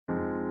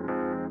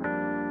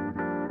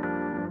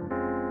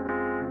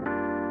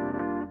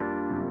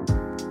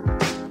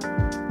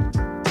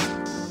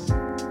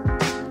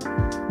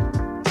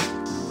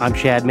I'm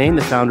Chad Main,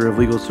 the founder of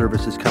legal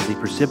services company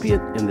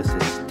Percipient, and this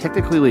is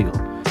Technically Legal,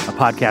 a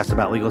podcast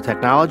about legal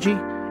technology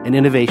and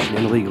innovation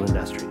in the legal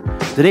industry.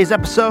 Today's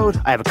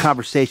episode, I have a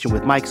conversation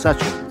with Mike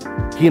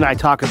Suchsland. He and I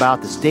talk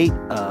about the state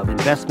of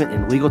investment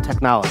in legal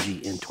technology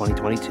in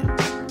 2022.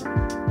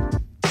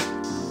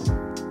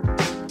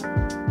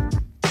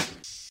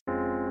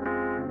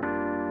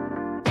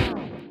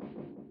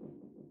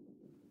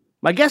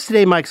 My guest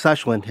today, Mike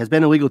Suchsland, has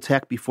been in legal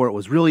tech before it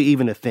was really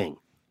even a thing.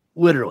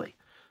 Literally.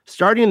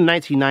 Starting in the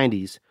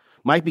 1990s,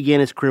 Mike began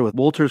his career with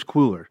Wolters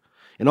Kluwer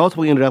and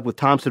ultimately ended up with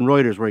Thomson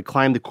Reuters, where he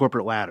climbed the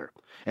corporate ladder.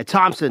 At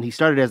Thomson, he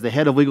started as the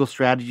head of legal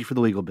strategy for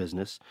the legal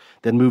business,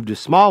 then moved to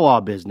small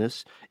law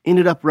business,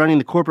 ended up running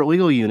the corporate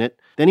legal unit,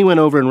 then he went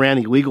over and ran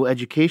the legal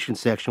education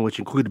section, which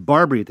included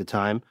Barbary at the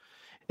time.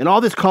 And all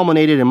this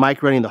culminated in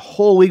Mike running the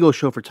whole legal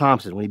show for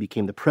Thomson when he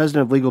became the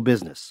president of legal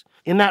business.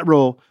 In that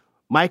role,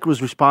 Mike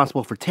was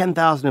responsible for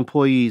 10,000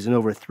 employees and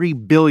over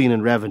 $3 billion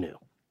in revenue.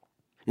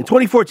 In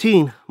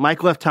 2014,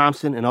 Mike left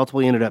Thomson and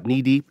ultimately ended up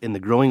knee-deep in the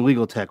growing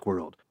legal tech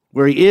world,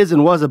 where he is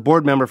and was a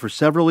board member for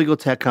several legal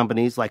tech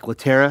companies like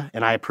Latera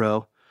and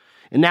iPro.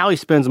 And now he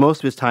spends most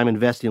of his time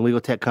investing in legal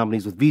tech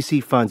companies with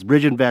VC funds,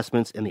 Bridge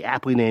Investments, and the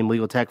aptly named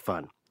Legal Tech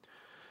Fund.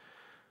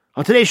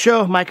 On today's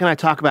show, Mike and I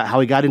talk about how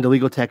he got into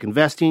legal tech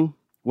investing,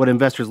 what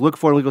investors look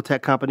for in legal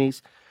tech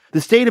companies, the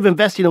state of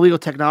investing in legal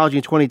technology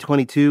in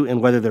 2022,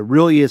 and whether there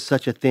really is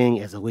such a thing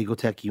as a legal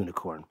tech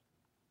unicorn.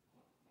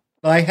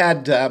 I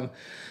had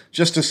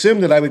just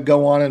assumed that I would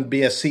go on and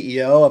be a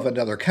CEO of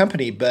another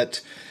company,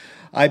 but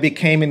I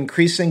became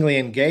increasingly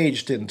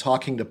engaged in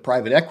talking to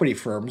private equity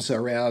firms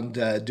around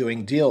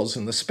doing deals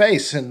in the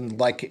space. And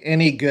like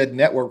any good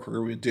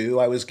networker would do,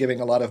 I was giving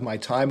a lot of my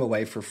time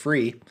away for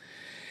free.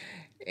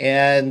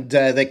 And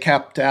they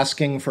kept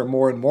asking for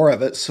more and more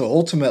of it. So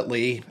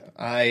ultimately,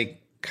 I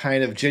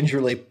kind of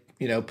gingerly,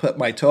 put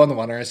my toe in the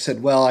water. I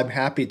said, well, I'm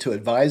happy to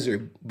advise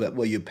you, but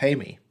will you pay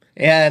me?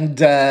 And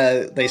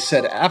they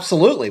said,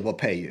 absolutely, we'll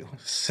pay you.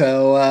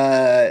 So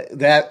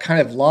that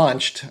kind of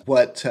launched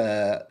what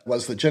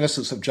was the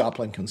genesis of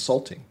Joplin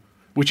Consulting.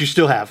 Which you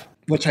still have.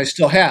 Which I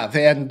still have.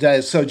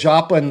 And so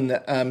Joplin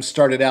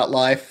started out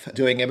life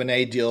doing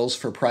M&A deals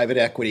for private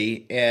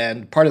equity.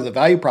 And part of the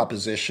value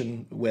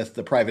proposition with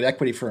the private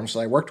equity firms that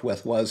I worked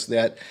with was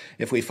that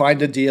if we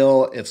find a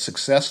deal, it's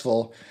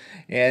successful,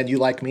 and you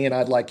like me and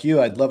I'd like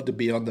you, I'd love to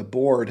be on the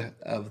board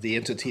of the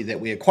entity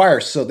that we acquire.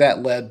 So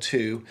that led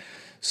to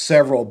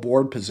several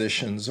board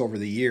positions over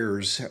the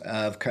years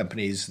of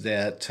companies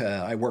that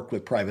I worked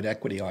with private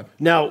equity on.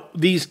 Now,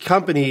 these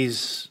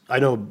companies, I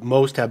know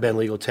most have been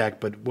legal tech,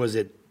 but was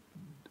it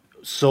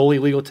solely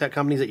legal tech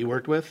companies that you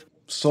worked with?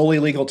 Solely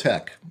legal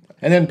tech.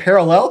 And then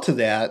parallel to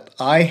that,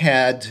 I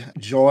had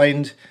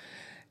joined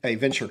a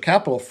venture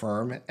capital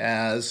firm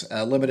as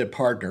a limited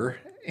partner.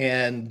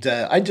 And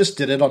I just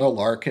did it on a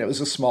lark. It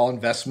was a small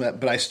investment,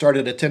 but I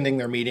started attending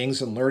their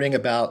meetings and learning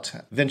about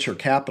venture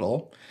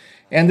capital.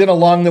 And then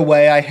along the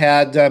way, I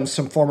had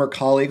some former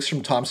colleagues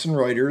from Thomson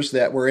Reuters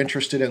that were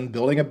interested in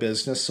building a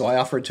business, so I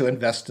offered to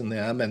invest in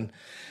them. And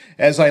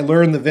as I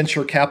learned the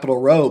venture capital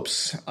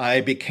ropes,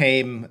 I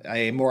became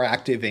a more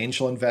active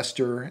angel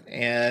investor.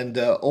 And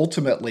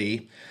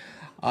ultimately,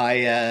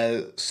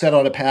 I set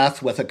on a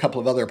path with a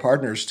couple of other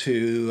partners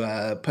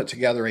to put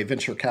together a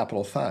venture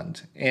capital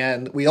fund.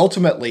 And we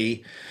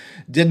ultimately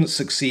didn't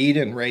succeed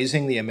in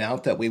raising the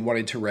amount that we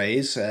wanted to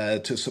raise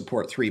to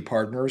support three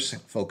partners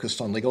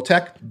focused on legal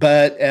tech.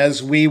 But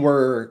as we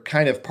were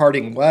kind of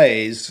parting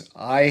ways,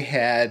 I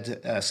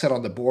had sat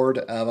on the board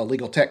of a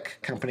legal tech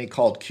company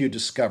called Q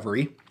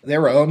Discovery. They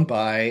were owned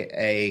by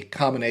a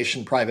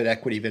combination private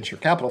equity venture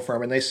capital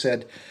firm, and they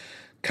said,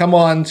 come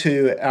on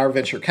to our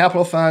venture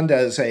capital fund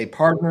as a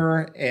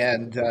partner.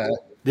 And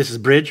this is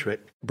Bridge, right?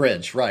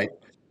 Bridge, right.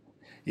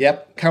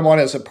 Yep. Come on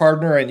as a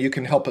partner and you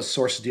can help us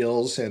source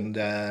deals and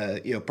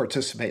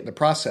participate in the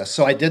process.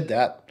 So I did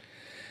that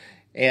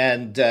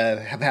and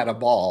have had a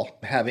ball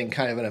having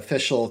kind of an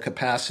official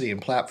capacity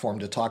and platform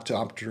to talk to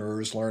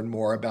entrepreneurs, learn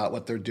more about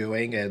what they're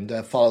doing,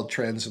 and follow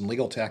trends in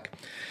legal tech.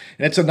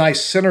 And it's a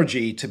nice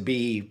synergy to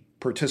be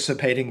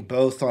participating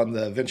both on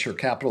the venture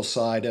capital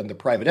side and the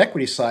private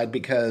equity side,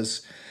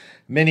 because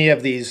many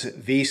of these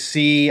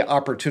VC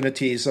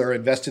opportunities that are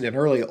invested in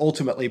early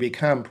ultimately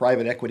become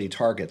private equity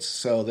targets.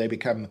 So they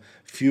become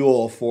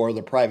fuel for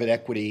the private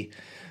equity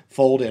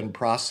fold-in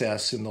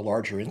process in the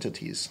larger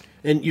entities.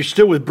 And you're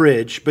still with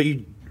Bridge, but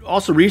you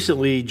also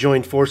recently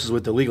joined forces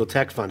with the Legal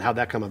Tech Fund. How'd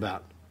that come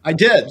about? I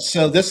did.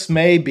 So this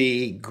may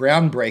be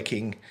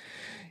groundbreaking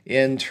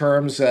in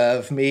terms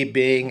of me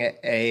being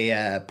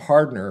a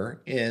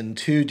partner in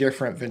two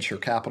different venture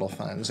capital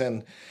funds.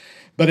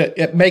 But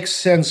it makes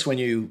sense when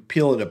you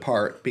peel it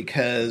apart,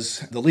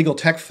 because the Legal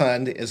Tech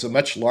Fund is a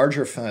much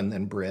larger fund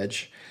than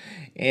Bridge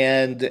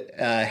and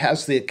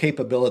has the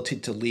capability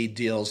to lead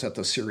deals at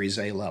the Series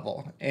A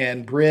level.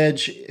 And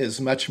Bridge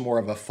is much more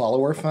of a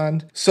follower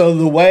fund. So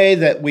the way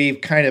that we've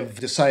kind of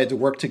decided to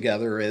work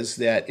together is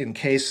that in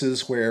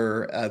cases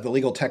where the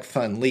Legal Tech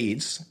Fund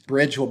leads,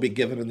 Bridge will be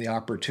given the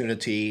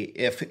opportunity,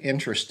 if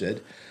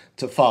interested,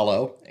 to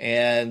follow,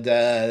 and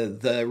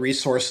the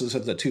resources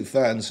of the two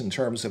funds in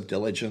terms of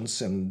diligence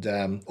and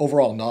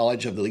overall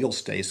knowledge of the legal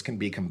space can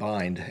be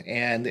combined.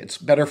 And it's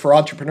better for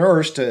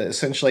entrepreneurs to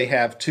essentially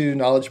have two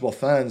knowledgeable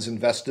funds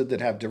invested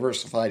that have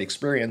diversified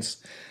experience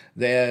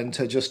than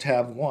to just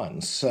have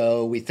one.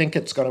 So we think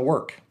it's going to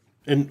work.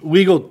 And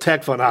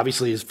LegalTech Fund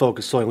obviously is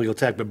focused solely on legal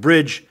tech, but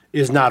Bridge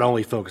is not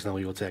only focused on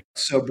legal tech.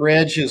 So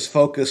Bridge is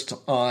focused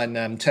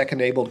on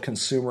tech-enabled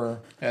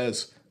consumer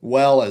as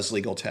well as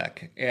legal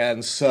tech.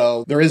 And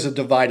so there is a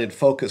divided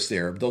focus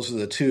there. Those are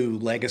the two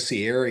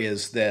legacy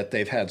areas that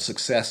they've had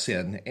success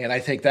in. And I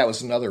think that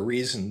was another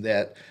reason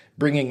that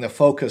bringing the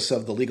focus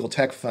of the Legal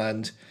Tech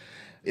Fund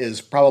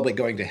is probably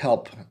going to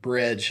help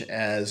Bridge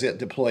as it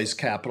deploys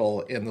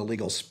capital in the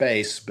legal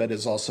space, but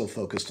is also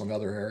focused on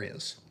other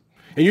areas.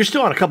 And you're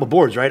still on a couple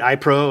boards, right?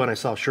 iPro, and I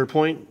saw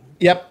SurePoint.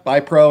 Yep,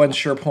 iPro and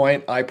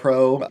SurePoint.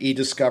 iPro,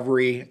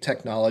 e-discovery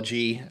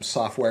technology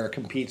software,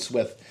 competes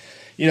with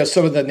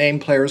some of the name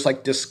players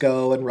like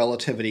Disco and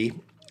Relativity.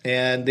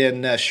 And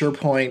then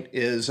SurePoint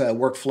is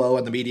workflow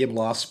in the medium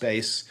law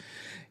space.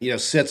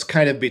 Sits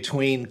kind of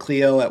between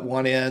Clio at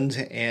one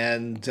end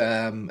and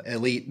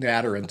Elite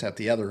Natarant at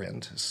the other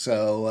end.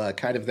 So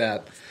kind of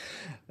that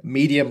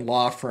medium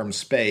law firm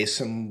space.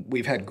 And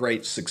we've had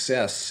great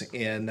success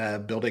in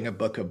building a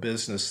book of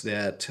business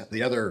that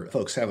the other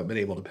folks haven't been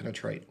able to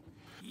penetrate.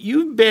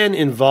 You've been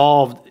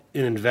involved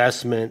in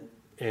investment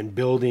and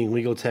building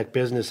legal tech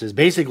businesses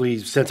basically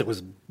since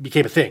it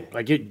became a thing,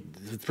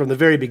 from the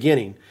very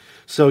beginning.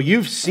 So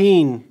you've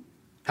seen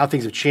how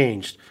things have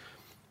changed.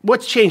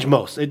 What's changed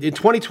most? In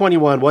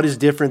 2021, what is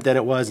different than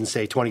it was in,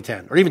 say,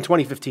 2010 or even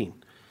 2015?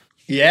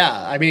 Yeah,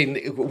 I mean,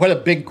 what a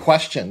big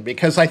question,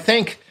 because I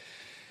think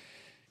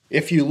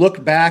if you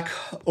look back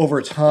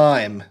over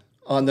time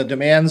on the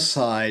demand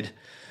side,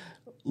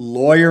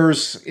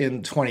 lawyers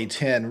in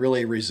 2010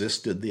 really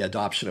resisted the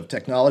adoption of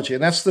technology,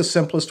 and that's the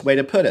simplest way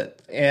to put it.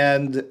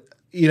 And,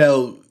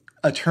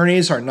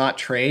 attorneys are not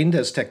trained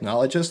as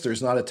technologists.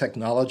 There's not a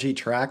technology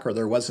track, or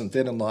there wasn't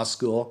then in law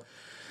school.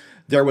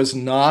 There was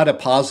not a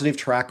positive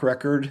track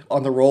record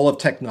on the role of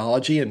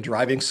technology in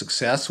driving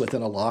success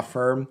within a law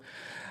firm.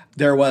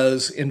 There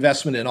was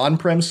investment in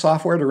on-prem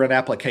software to run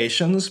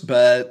applications,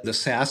 but the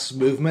SaaS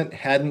movement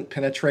hadn't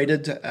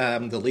penetrated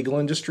the legal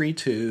industry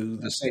to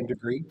the same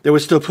degree. There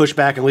was still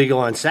pushback in legal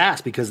on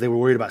SaaS because they were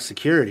worried about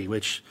security,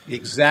 which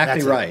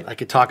exactly right. I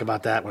could talk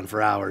about that one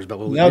for hours, but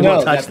we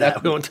won't touch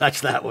that. We won't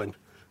touch that one.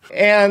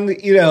 And,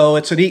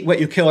 it's an eat what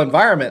you kill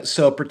environment.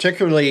 So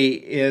particularly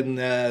in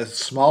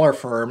smaller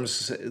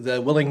firms,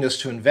 the willingness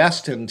to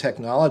invest in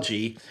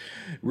technology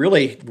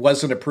really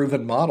wasn't a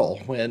proven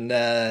model when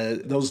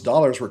those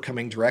dollars were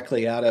coming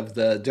directly out of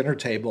the dinner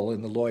table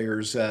in the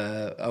lawyer's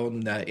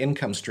own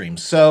income stream.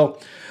 So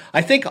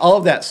I think all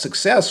of that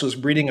success was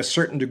breeding a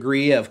certain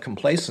degree of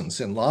complacence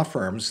in law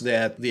firms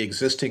that the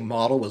existing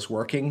model was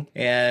working.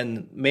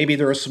 And maybe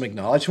there was some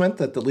acknowledgement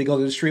that the legal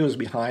industry was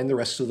behind the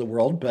rest of the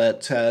world,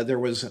 but there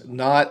was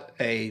not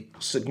a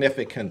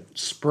significant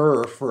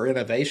spur for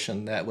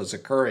innovation that was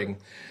occurring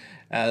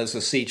as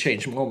a sea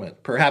change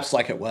moment, perhaps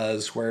like it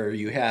was where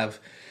you have,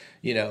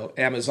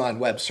 Amazon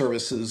Web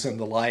Services and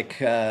the like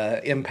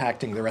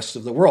impacting the rest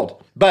of the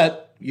world.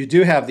 But you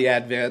do have the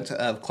advent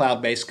of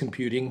cloud-based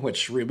computing,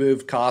 which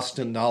removed cost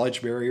and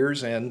knowledge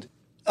barriers. And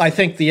I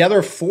think the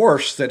other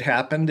force that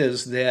happened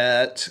is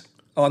that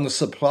on the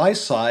supply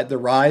side, the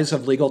rise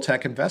of legal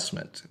tech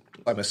investment.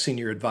 I'm a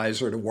senior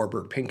advisor to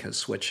Warburg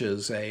Pincus, which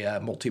is a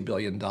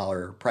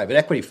multi-billion-dollar private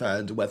equity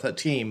fund with a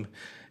team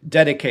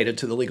dedicated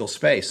to the legal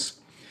space.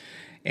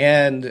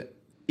 And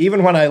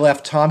even when I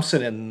left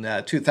Thomson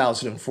in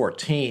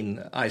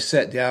 2014, I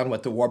sat down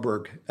with the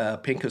Warburg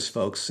Pincus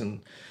folks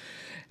and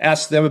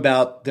asked them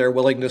about their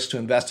willingness to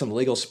invest in the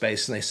legal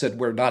space. And they said,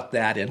 we're not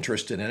that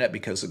interested in it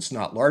because it's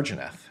not large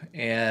enough.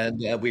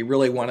 And we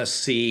really want to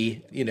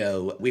see,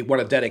 we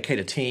want to dedicate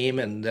a team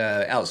and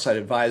outside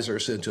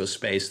advisors into a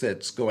space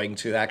that's going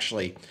to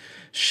actually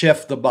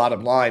shift the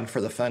bottom line for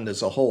the fund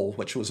as a whole,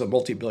 which was a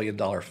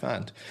multi-billion-dollar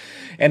fund.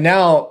 And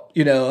now,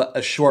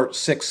 a short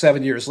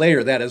 6-7 years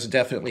later, that has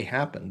definitely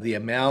happened. The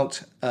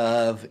amount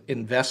of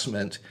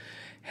investment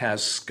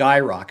has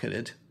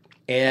skyrocketed,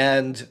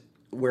 and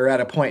we're at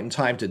a point in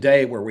time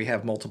today where we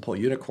have multiple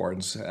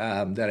unicorns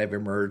that have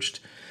emerged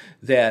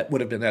that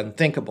would have been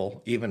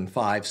unthinkable even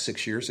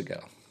 5-6 years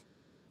ago.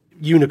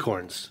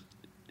 Unicorns.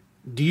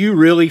 Do you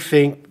really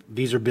think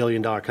these are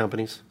billion-dollar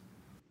companies?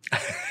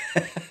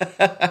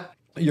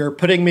 You're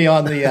putting me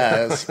on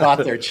the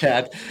spot there,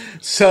 Chad.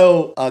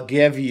 So I'll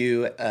give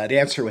you an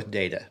answer with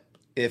data.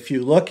 If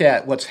you look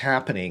at what's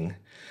happening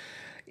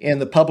in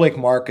the public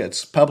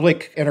markets,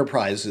 public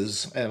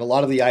enterprises, and a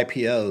lot of the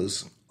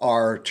IPOs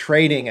are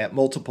trading at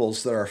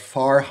multiples that are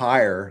far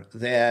higher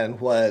than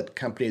what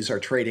companies are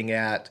trading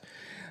at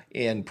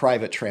in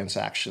private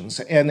transactions.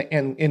 And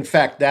in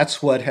fact,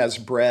 that's what has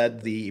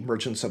bred the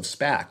emergence of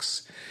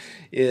SPACs,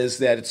 is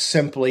that it's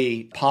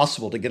simply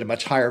possible to get a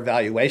much higher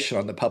valuation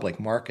on the public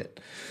market.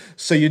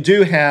 So you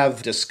do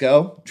have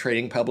Disco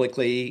trading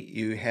publicly.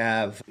 You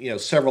have,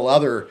 several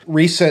other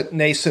recent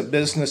nascent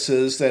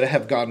businesses that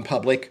have gone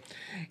public.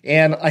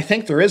 And I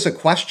think there is a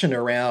question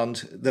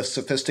around the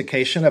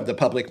sophistication of the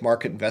public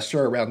market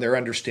investor, around their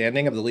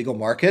understanding of the legal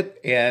market,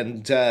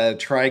 and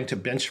trying to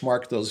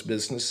benchmark those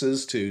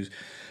businesses to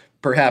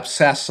perhaps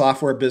SaaS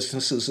software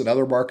businesses in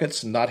other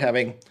markets and not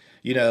having,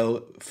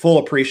 full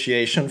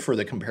appreciation for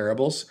the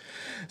comparables.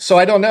 So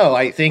I don't know.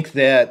 I think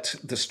that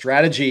the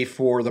strategy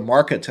for the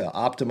market to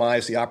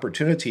optimize the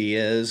opportunity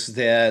is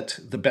that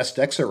the best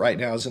exit right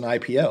now is an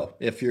IPO.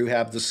 If you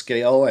have the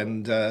scale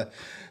and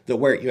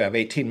where you have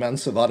 18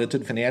 months of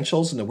audited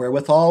financials and the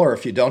wherewithal, or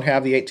if you don't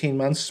have the 18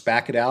 months,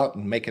 back it out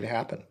and make it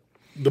happen.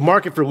 The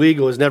market for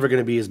legal is never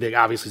going to be as big,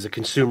 obviously, as a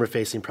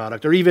consumer-facing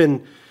product or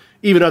even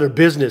other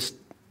business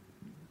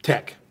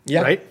tech,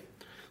 right?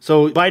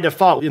 So by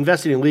default,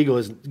 investing in legal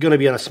is going to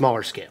be on a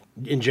smaller scale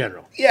in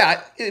general.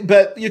 Yeah,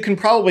 but you can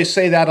probably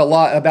say that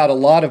about a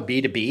lot of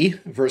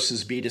B2B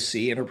versus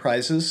B2C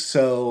enterprises.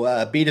 So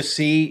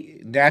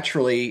B2C,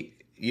 naturally,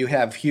 you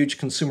have huge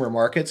consumer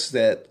markets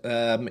that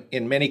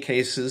in many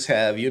cases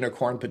have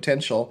unicorn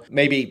potential,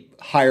 maybe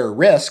higher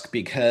risk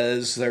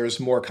because there's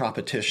more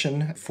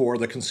competition for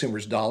the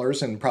consumer's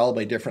dollars and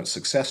probably different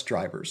success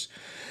drivers.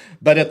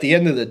 But at the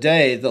end of the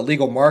day, the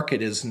legal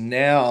market is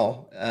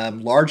now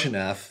large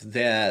enough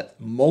that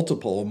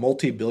multiple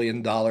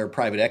multi-billion-dollar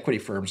private equity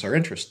firms are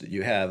interested.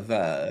 You have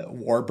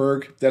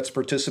Warburg that's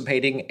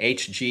participating,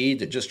 HG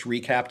that just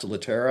recapped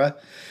Litera.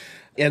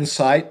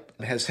 Insight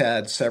has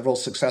had several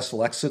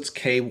successful exits.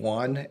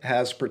 K1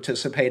 has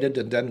participated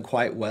and done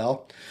quite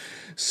well.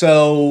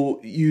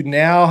 So you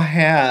now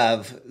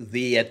have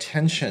the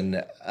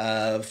attention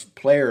of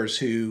players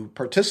who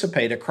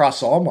participate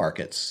across all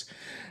markets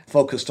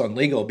focused on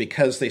legal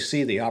because they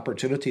see the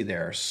opportunity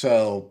there.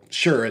 So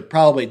sure, it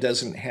probably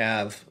doesn't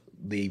have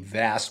the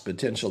vast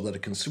potential that a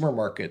consumer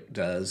market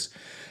does.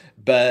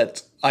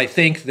 But I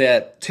think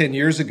that 10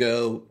 years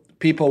ago,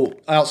 people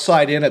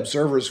outside-in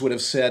observers would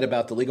have said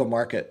about the legal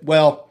market,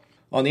 well,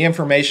 on the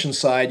information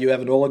side, you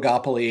have an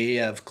oligopoly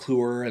of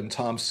Kluwer and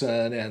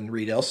Thomson and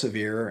Reed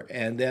Elsevier.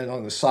 And then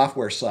on the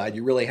software side,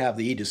 you really have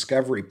the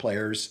e-discovery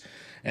players,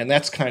 and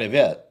that's kind of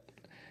it.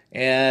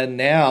 And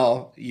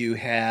now you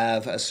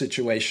have a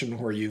situation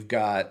where you've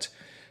got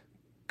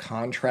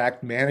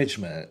contract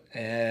management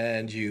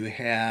and you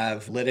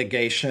have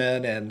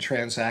litigation and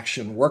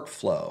transaction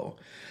workflow.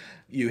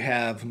 You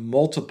have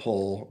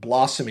multiple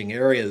blossoming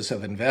areas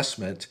of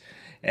investment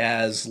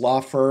as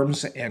law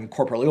firms and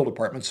corporate legal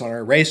departments are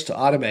in a race to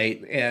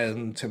automate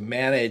and to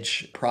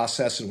manage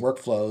process and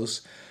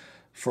workflows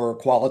for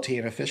quality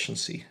and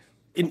efficiency.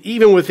 And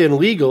even within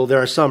legal, there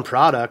are some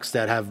products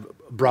that have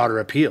broader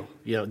appeal.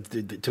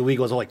 To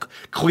legal, like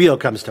Clio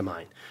comes to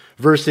mind.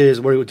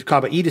 Versus where we talk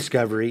about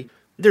e-discovery,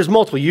 there's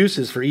multiple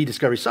uses for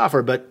e-discovery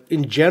software, but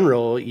in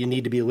general, you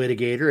need to be a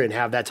litigator and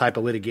have that type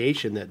of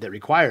litigation that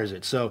requires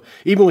it. So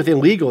even within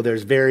legal,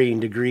 there's varying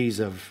degrees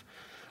of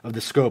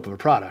the scope of a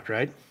product,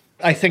 right?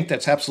 I think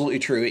that's absolutely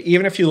true.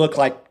 Even if you look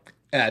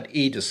at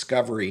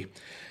e-discovery,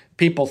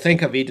 people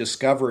think of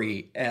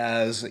e-discovery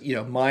as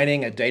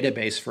mining a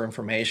database for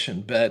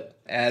information. But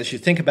as you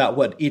think about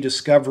what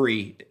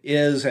e-discovery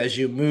is, as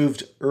you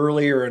moved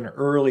earlier and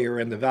earlier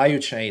in the value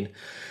chain,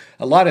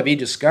 a lot of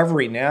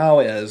e-discovery now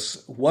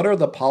is what are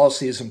the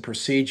policies and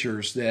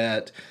procedures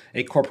that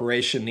a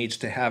corporation needs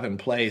to have in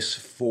place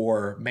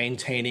for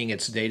maintaining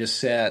its data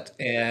set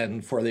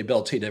and for the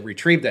ability to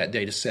retrieve that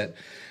data set.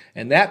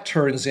 And that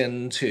turns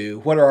into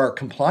what are our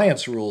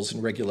compliance rules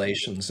and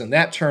regulations? And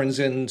that turns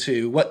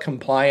into what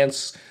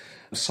compliance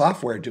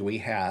software do we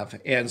have?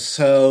 And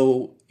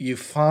so you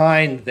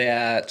find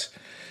that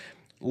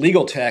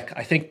LegalTech,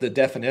 I think the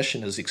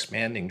definition is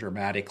expanding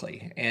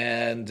dramatically.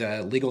 And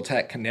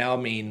LegalTech can now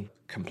mean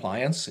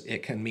compliance.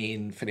 It can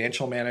mean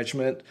financial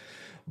management.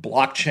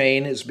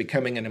 Blockchain is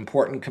becoming an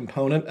important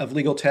component of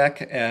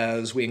LegalTech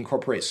as we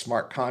incorporate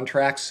smart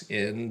contracts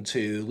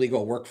into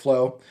legal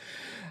workflow.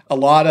 A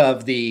lot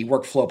of the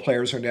workflow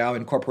players are now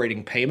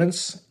incorporating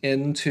payments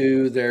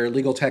into their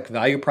LegalTech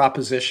value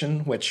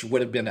proposition, which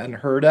would have been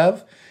unheard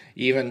of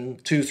even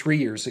 2-3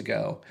 years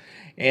ago.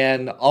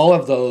 And all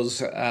of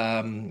those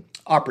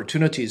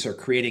opportunities are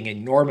creating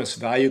enormous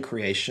value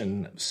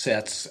creation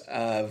sets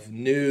of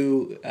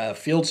new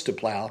fields to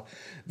plow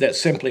that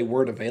simply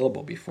weren't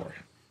available before.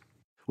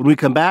 When we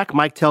come back,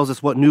 Mike tells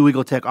us what new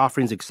LegalTech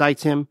offerings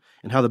excites him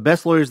and how the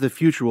best lawyers of the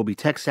future will be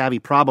tech-savvy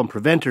problem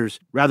preventers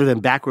rather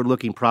than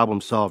backward-looking problem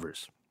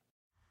solvers.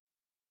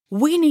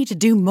 We need to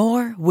do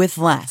more with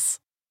less.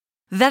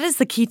 That is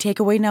the key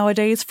takeaway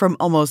nowadays from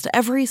almost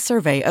every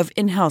survey of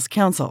in-house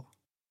counsel.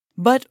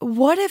 But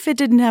what if it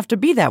didn't have to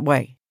be that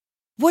way?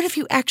 What if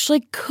you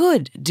actually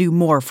could do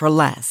more for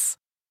less?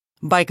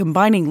 By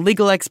combining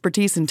legal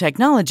expertise and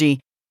technology,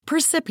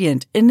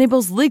 Percipient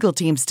enables legal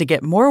teams to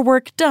get more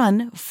work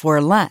done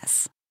for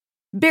less.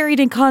 Buried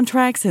in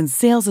contracts and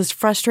sales is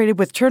frustrated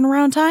with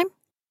turnaround time?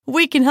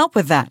 We can help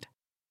with that.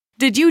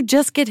 Did you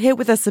just get hit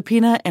with a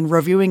subpoena and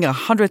reviewing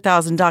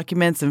 100,000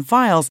 documents and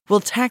files will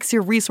tax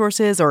your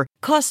resources or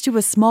cost you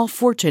a small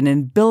fortune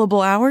in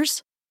billable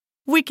hours?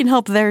 We can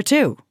help there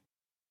too.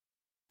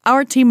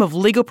 Our team of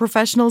legal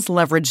professionals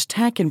leverage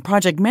tech and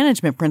project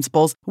management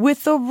principles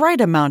with the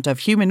right amount of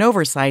human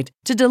oversight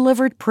to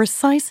deliver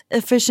precise,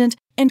 efficient,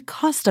 and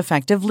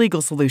cost-effective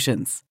legal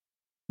solutions.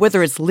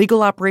 Whether it's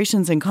legal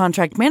operations and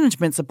contract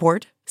management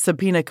support,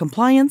 subpoena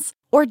compliance,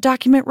 or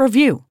document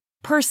review,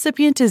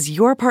 Percipient is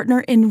your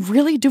partner in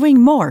really doing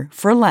more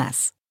for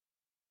less.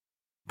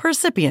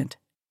 Percipient.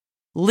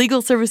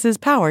 Legal services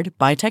powered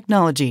by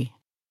technology.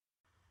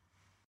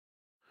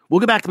 We'll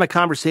get back to my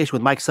conversation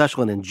with Mike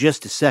Suchsland in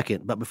just a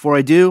second, but before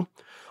I do,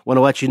 I want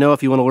to let you know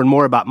if you want to learn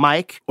more about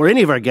Mike, or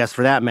any of our guests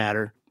for that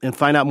matter, and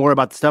find out more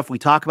about the stuff we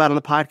talk about on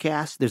the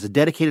podcast, there's a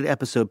dedicated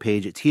episode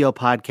page at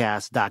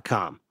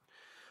tlpodcast.com.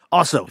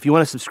 Also, if you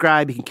want to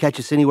subscribe, you can catch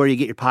us anywhere you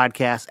get your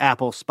podcasts,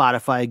 Apple,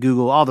 Spotify,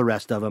 Google, all the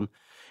rest of them.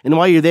 And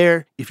while you're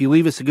there, if you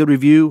leave us a good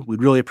review,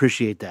 we'd really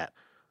appreciate that.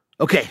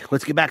 Okay,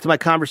 let's get back to my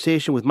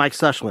conversation with Mike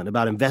Suchsland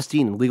about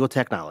investing in legal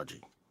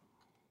technology.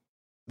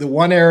 The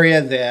one area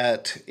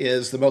that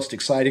is the most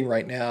exciting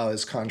right now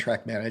is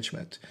contract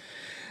management.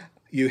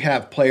 You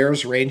have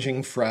players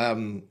ranging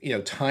from,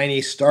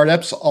 tiny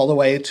startups all the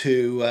way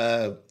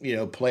to,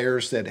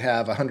 players that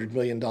have $100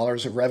 million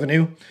of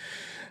revenue.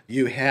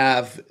 You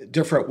have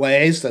different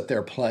ways that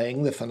they're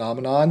playing the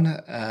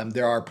phenomenon.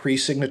 There are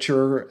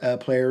pre-signature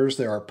players.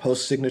 There are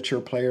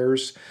post-signature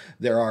players.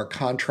 There are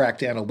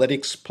contract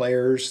analytics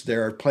players.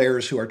 There are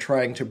players who are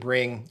trying to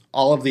bring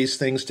all of these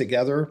things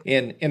together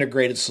in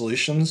integrated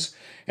solutions.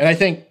 And I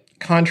think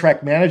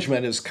contract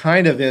management is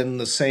kind of in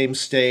the same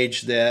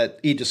stage that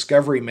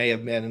e-discovery may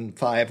have been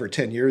 5 or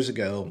 10 years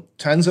ago.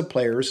 Tons of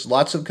players,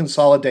 lots of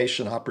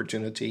consolidation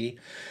opportunity.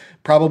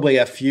 Probably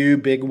a few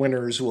big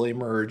winners will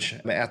emerge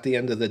at the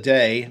end of the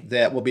day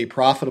that will be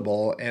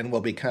profitable and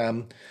will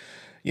become,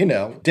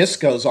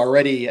 Disco's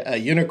already a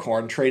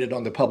unicorn traded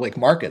on the public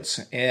markets.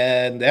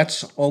 And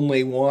that's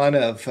only one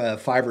of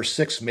 5 or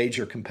 6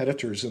 major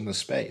competitors in the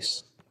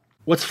space.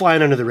 What's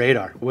flying under the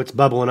radar? What's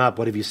bubbling up?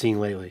 What have you seen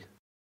lately?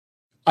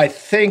 I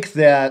think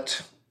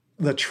that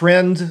the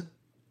trend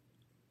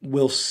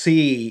we'll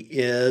see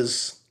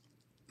is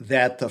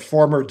that the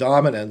former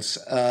dominance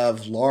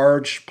of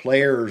large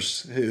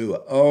players who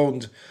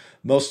owned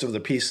most of the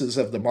pieces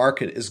of the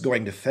market is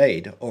going to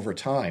fade over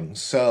time.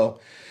 So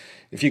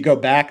if you go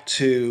back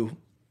to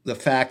the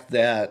fact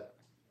that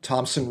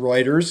Thomson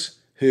Reuters,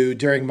 who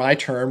during my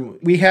term,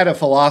 we had a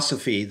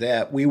philosophy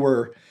that we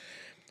were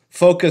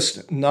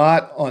focused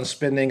not on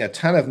spending a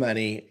ton of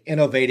money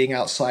innovating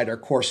outside our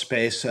core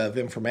space of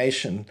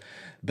information,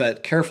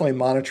 but carefully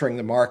monitoring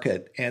the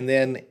market. And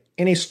then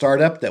any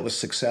startup that was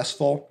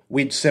successful,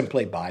 we'd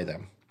simply buy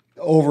them.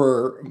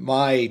 Over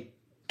my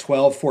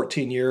 12,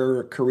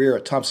 14-year career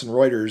at Thomson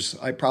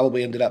Reuters, I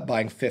probably ended up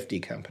buying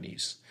 50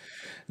 companies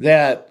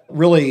that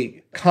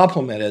really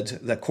complemented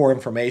the core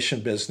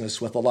information business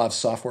with a lot of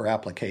software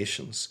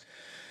applications.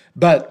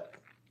 But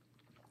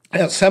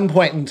at some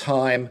point in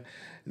time,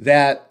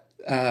 that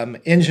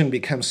engine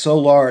becomes so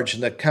large,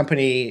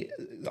 and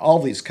all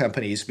these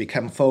companies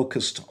become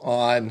focused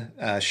on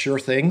sure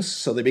things.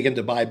 So they begin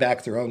to buy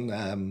back their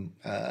own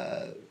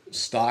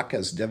stock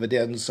as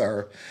dividends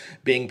are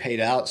being paid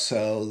out.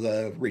 So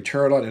the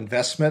return on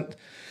investment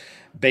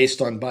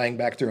based on buying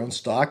back their own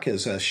stock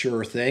is a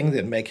surer thing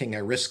than making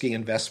a risky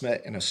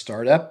investment in a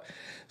startup.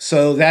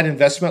 So that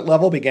investment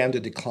level began to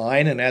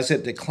decline. And as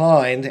it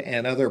declined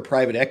and other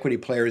private equity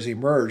players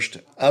emerged,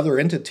 other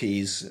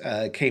entities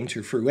came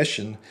to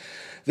fruition.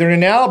 They're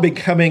now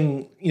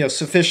becoming,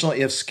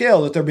 sufficiently of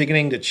scale that they're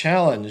beginning to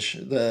challenge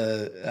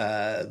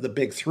the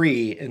big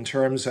three in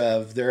terms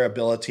of their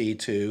ability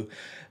to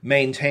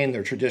maintain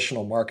their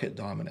traditional market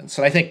dominance.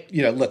 And I think,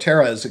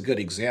 Latera is a good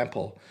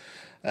example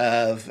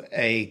of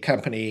a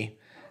company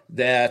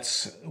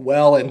that's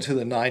well into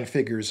the 9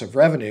 figures of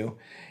revenue,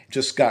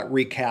 just got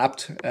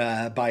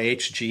recapped by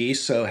HG,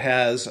 so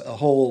has a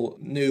whole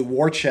new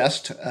war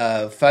chest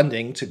of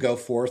funding to go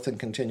forth and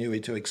continue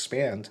to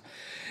expand.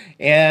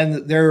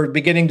 And they're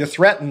beginning to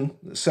threaten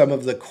some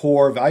of the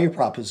core value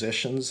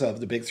propositions of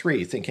the big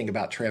three, thinking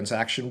about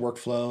transaction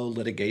workflow,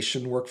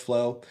 litigation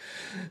workflow.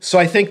 So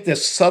I think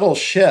this subtle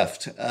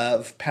shift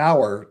of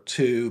power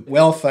to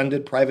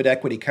well-funded private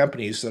equity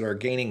companies that are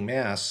gaining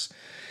mass,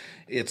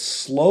 it's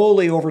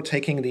slowly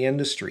overtaking the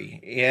industry.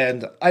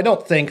 And I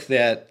don't think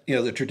that,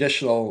 the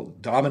traditional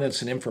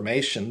dominance in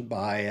information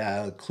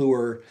by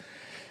Kluwer,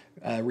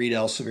 Reed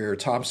Elsevier,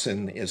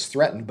 Thomson is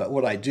threatened. But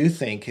what I do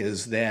think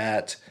is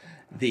that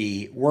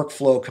the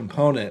workflow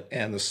component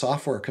and the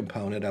software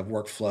component of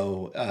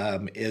workflow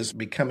is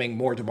becoming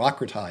more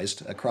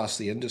democratized across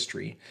the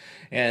industry.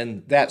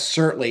 And that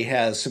certainly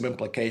has some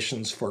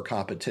implications for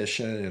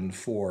competition and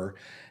for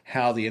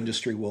how the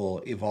industry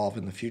will evolve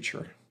in the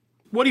future.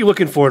 What are you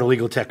looking for in a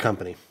legal tech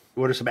company?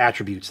 What are some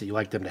attributes that you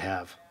like them to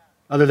have,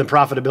 other than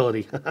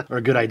profitability or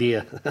a good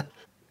idea?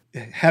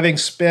 Having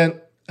spent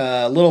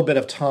a little bit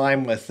of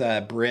time with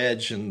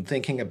Bridge and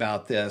thinking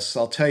about this,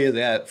 I'll tell you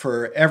that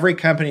for every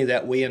company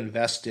that we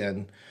invest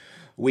in,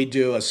 we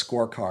do a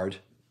scorecard.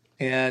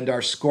 And our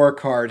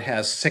scorecard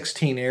has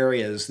 16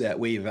 areas that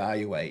we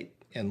evaluate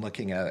in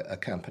looking at a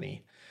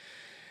company.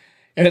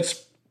 And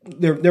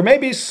there may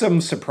be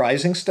some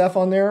surprising stuff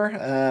on there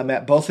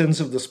at both ends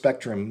of the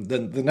spectrum.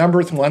 The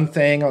number one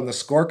thing on the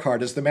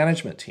scorecard is the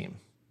management team.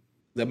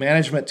 The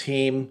management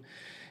team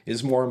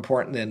is more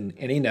important than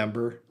any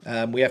number.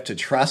 We have to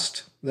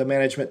trust the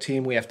management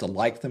team. We have to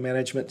like the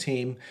management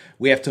team.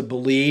 We have to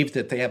believe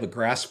that they have a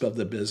grasp of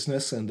the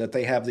business and that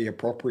they have the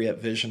appropriate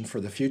vision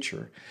for the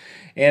future.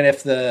 And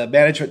if the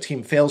management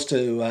team fails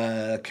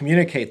to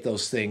communicate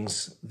those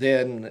things,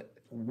 then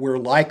we're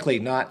likely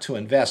not to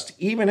invest,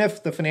 even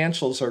if the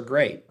financials are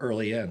great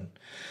early in.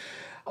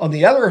 On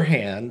the other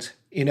hand,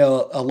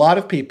 a lot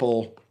of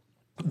people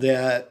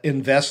that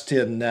invest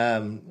in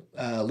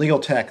legal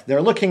tech,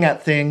 they're looking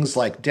at things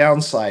like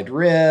downside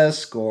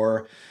risk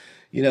or,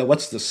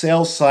 what's the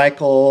sales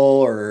cycle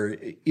or,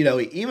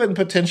 even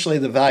potentially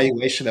the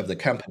valuation of the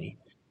company.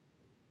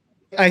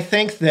 I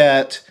think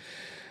that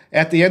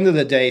at the end of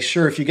the day,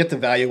 sure, if you get the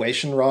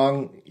valuation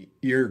wrong,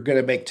 you're going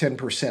to make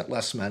 10%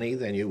 less money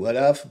than you would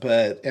have.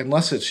 But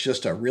unless it's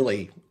just a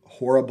really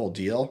horrible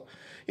deal,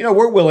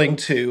 we're willing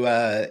to,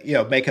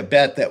 make a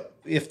bet that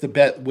if the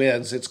bet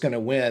wins, it's going to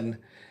win.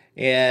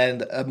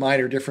 And a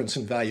minor difference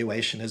in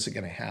valuation isn't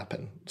going to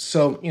happen.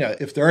 So,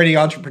 if there are any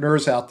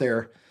entrepreneurs out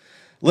there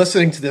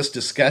listening to this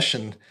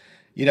discussion,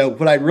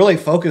 what I really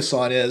focus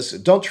on is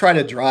don't try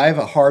to drive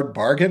a hard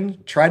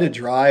bargain. Try to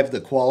drive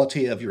the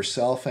quality of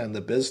yourself and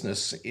the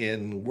business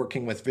in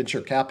working with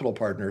venture capital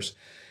partners.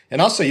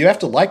 And also, you have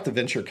to like the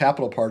venture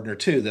capital partner,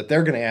 too, that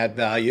they're going to add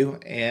value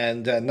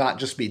and not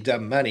just be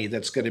dumb money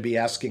that's going to be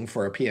asking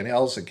for a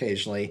P&Ls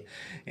occasionally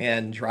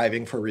and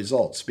driving for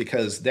results,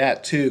 because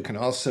that, too, can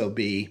also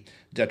be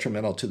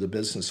detrimental to the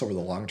business over the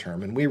long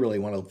term. And we really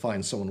want to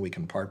find someone we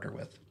can partner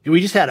with.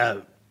 We just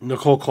had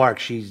Nicole Clark.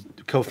 She's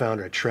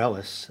co-founder at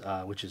Trellis,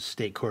 which is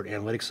state court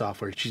analytics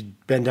software. She's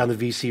been down the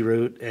VC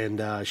route,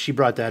 and she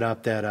brought that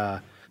up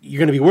that you're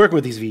going to be working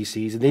with these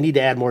VCs, and they need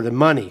to add more than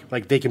money.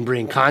 Like, they can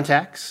bring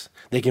contacts.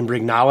 They can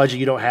bring knowledge that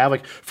you don't have.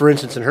 Like, for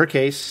instance, in her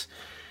case,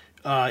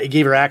 it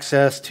gave her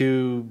access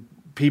to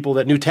people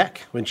that knew tech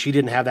when she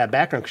didn't have that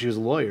background because she was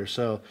a lawyer.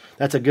 So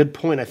that's a good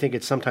point. I think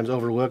it's sometimes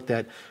overlooked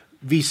that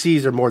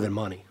VCs are more than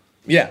money.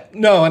 Yeah,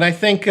 no, and I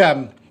think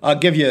I'll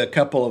give you a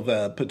couple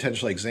of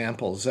potential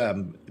examples.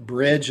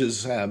 Bridge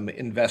is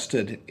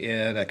invested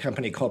in a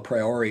company called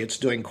Priori. It's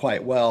doing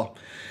quite well.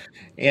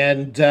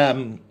 And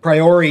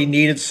Priori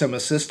needed some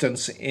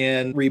assistance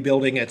in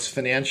rebuilding its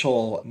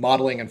financial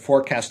modeling and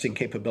forecasting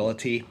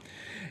capability.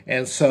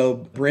 And so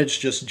Bridge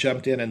just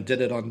jumped in and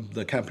did it on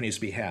the company's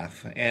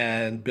behalf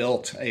and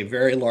built a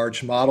very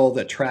large model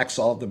that tracks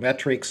all of the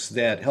metrics,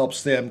 that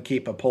helps them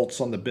keep a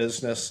pulse on the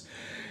business,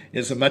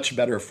 is a much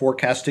better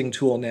forecasting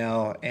tool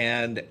now.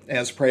 And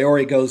as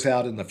Priori goes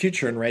out in the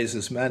future and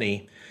raises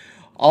money,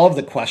 all of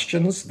the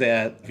questions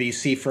that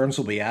VC firms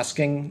will be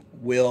asking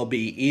will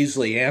be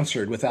easily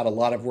answered without a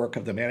lot of work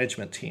of the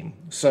management team.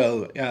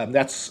 So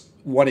that's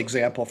one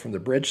example from the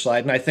Bridge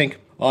side. And I think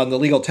on the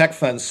Legal Tech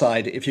Fund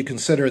side, if you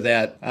consider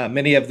that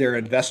many of their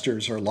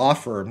investors are law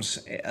firms,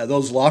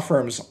 those law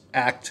firms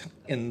act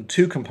in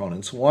two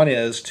components. One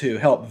is to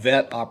help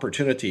vet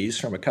opportunities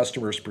from a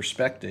customer's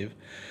perspective,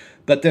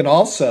 but then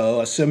also,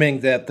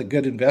 assuming that the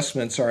good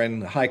investments are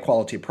in high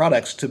quality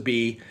products, to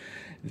be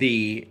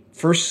the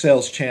first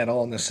sales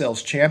channel and the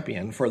sales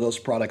champion for those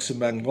products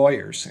among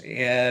lawyers.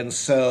 And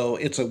so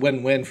it's a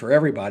win-win for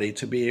everybody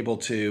to be able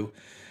to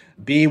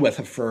be with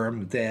a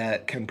firm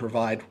that can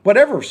provide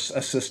whatever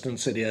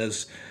assistance it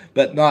is,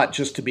 but not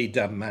just to be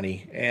dumb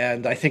money.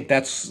 And I think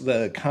that's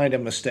the kind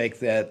of mistake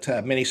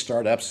that many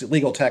startups,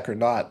 legal tech or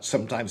not,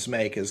 sometimes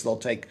make, is they'll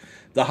take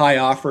the high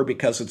offer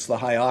because it's the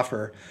high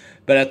offer.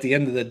 But at the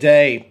end of the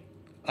day,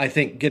 I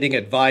think getting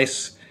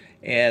advice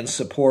and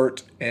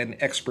support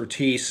and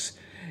expertise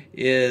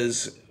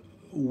is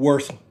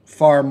worth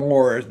far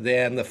more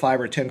than the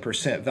 5 or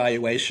 10%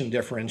 valuation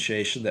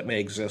differentiation that may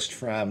exist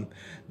from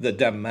the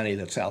dumb money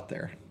that's out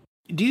there.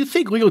 Do you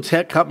think legal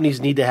tech companies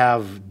need to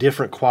have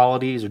different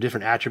qualities or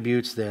different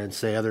attributes than,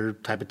 say, other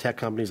type of tech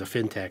companies, a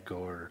fintech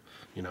or,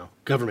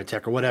 government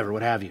tech or whatever,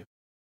 what have you?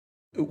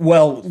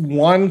 Well,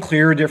 one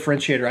clear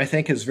differentiator I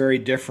think is very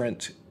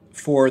different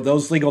for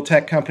those legal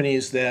tech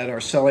companies that are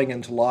selling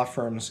into law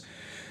firms.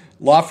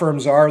 Law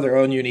firms are their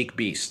own unique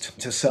beast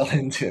to sell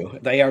into.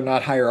 They are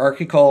not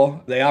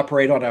hierarchical. They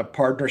operate on a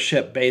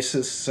partnership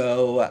basis,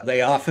 so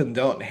they often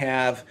don't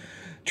have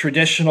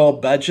traditional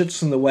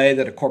budgets in the way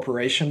that a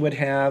corporation would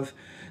have.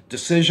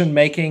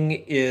 Decision-making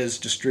is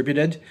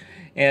distributed.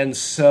 And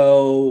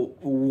so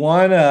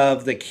one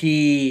of the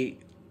key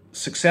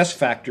success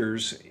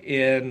factors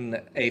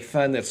in a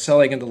fund that's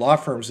selling into law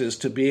firms is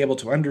to be able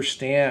to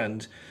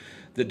understand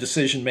the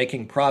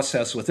decision-making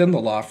process within the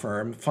law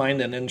firm, find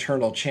an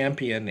internal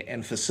champion,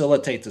 and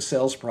facilitate the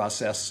sales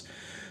process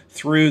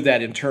through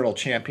that internal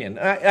champion.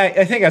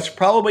 I think that's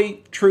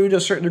probably true to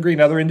a certain degree in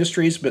other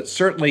industries, but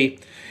certainly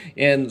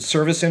in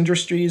service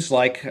industries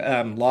like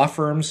law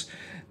firms,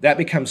 that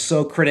becomes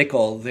so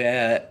critical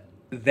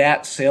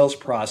that sales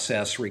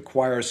process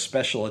requires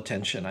special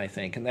attention, I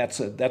think, and that's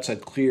a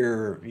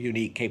clear,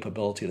 unique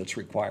capability that's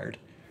required.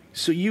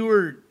 So you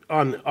were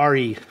on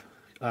Ari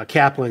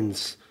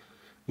Kaplan's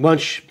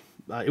lunch.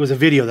 It was a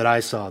video that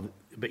I saw,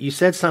 but you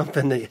said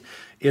something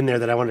in there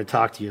that I wanted to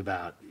talk to you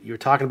about. You were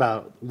talking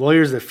about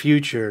lawyers of the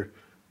future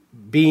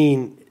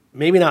being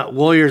maybe not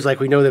lawyers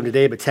like we know them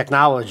today, but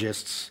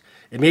technologists,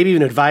 and maybe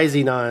even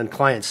advising on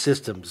client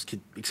systems.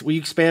 Will you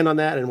expand on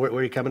that and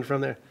where you're coming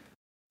from there?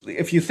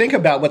 If you think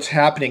about what's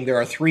happening, there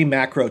are three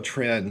macro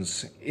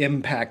trends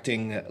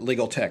impacting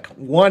legal tech.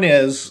 One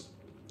is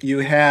you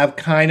have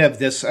kind of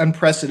this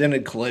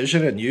unprecedented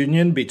collision and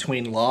union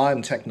between law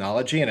and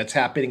technology, and it's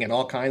happening in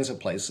all kinds of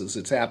places.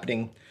 It's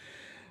happening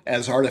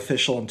as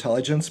artificial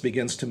intelligence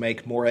begins to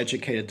make more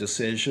educated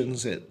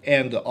decisions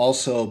and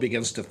also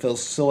begins to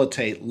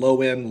facilitate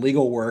low-end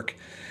legal work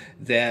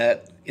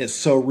that is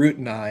so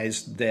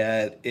routinized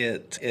that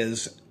it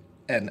is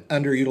an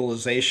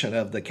underutilization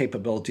of the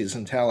capabilities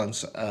and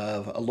talents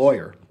of a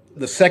lawyer.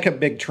 The second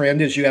big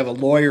trend is you have a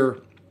lawyer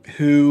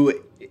who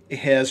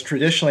has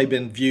traditionally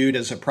been viewed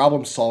as a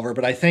problem solver,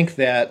 but I think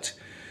that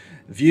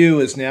view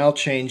is now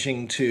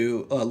changing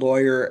to a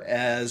lawyer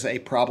as a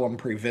problem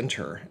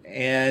preventer.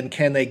 And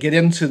can they get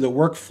into the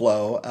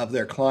workflow of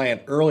their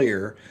client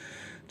earlier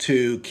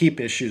to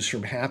keep issues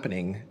from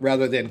happening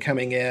rather than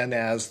coming in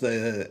as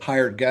the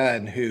hired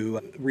gun who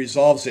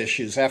resolves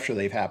issues after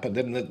they've happened?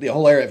 And the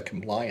whole area of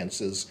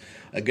compliance is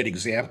a good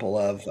example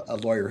of a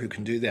lawyer who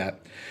can do that.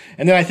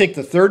 And then I think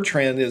the third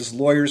trend is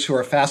lawyers who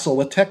are facile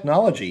with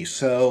technology.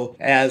 So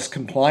as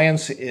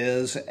compliance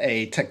is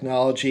a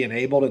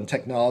technology-enabled and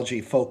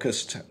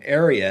technology-focused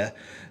area,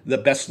 the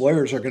best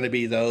lawyers are going to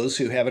be those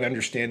who have an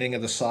understanding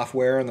of the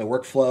software and the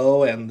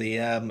workflow and the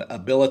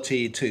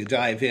ability to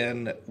dive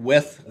in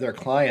with their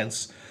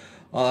clients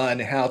on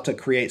how to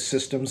create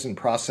systems and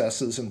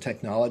processes and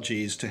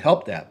technologies to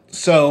help that.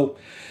 So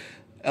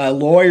a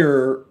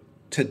lawyer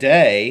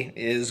today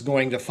is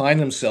going to find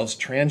themselves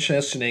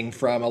transitioning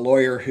from a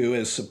lawyer who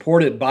is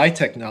supported by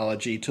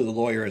technology to the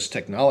lawyer as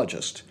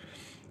technologist.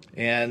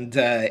 And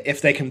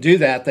if they can do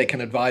that, they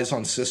can advise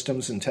on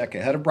systems and tech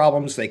ahead of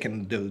problems. They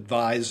can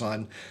advise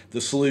on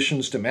the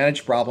solutions to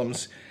manage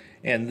problems.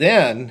 And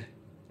then,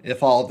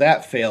 if all of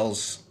that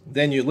fails,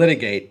 then you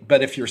litigate.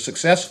 But if you're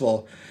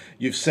successful,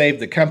 you've saved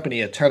the company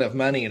a ton of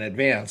money in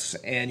advance,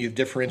 and you've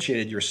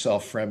differentiated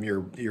yourself from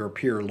your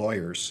peer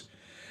lawyers.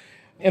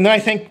 And then I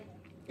think,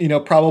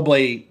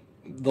 probably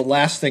the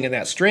last thing in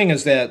that string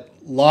is that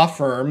law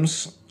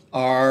firms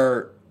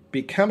are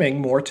becoming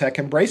more tech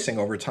embracing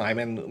over time.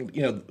 And,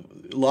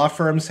 law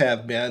firms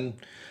have been,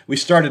 we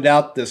started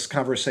out this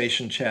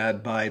conversation,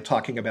 Chad, by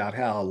talking about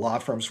how law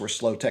firms were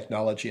slow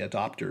technology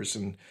adopters.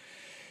 And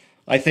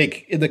I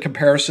think in the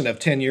comparison of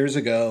 10 years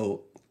ago,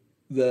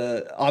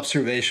 the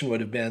observation would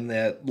have been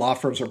that law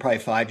firms are probably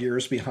 5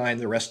 years behind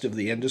the rest of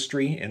the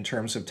industry in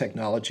terms of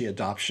technology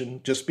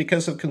adoption, just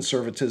because of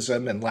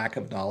conservatism and lack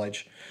of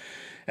knowledge.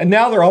 And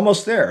now they're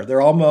almost there. They're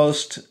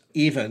almost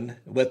even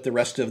with the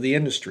rest of the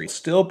industry.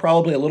 Still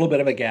probably a little bit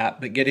of a gap,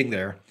 but getting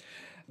there.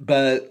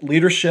 But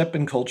leadership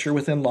and culture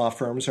within law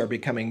firms are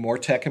becoming more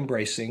tech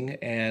embracing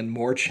and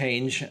more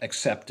change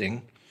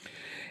accepting.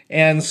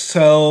 And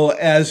so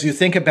as you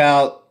think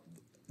about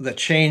the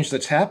change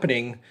that's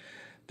happening,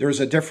 there's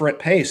a different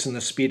pace in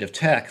the speed of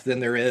tech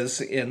than there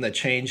is in the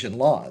change in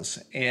laws.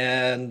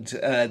 And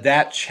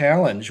that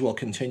challenge will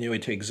continue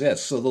to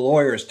exist. So the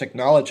lawyer as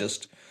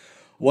technologist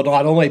will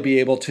not only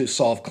be able to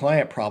solve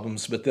client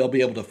problems, but they'll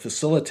be able to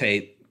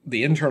facilitate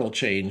the internal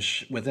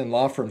change within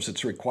law firms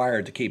that's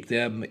required to keep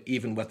them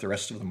even with the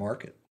rest of the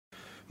market.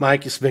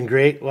 Mike, it's been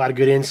great. A lot of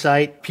good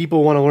insight.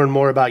 People want to learn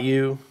more about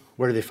you.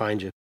 Where do they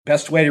find you?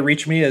 Best way to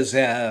reach me is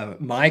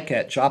Mike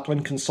at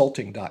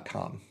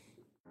joplinconsulting.com.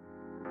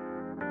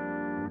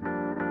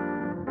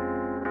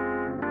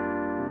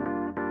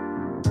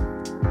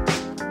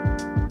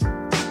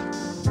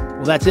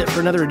 Well, that's it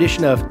for another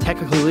edition of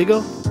Technically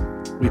Legal.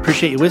 We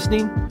appreciate you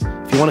listening.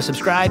 If you want to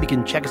subscribe, you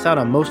can check us out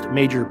on most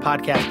major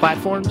podcast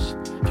platforms.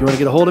 If you want to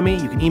get a hold of me,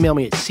 you can email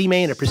me at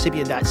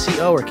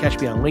cmain@precipient.co or catch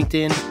me on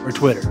LinkedIn or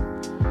Twitter.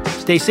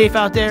 Stay safe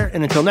out there,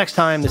 and until next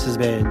time, this has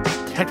been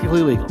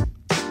Technically Legal.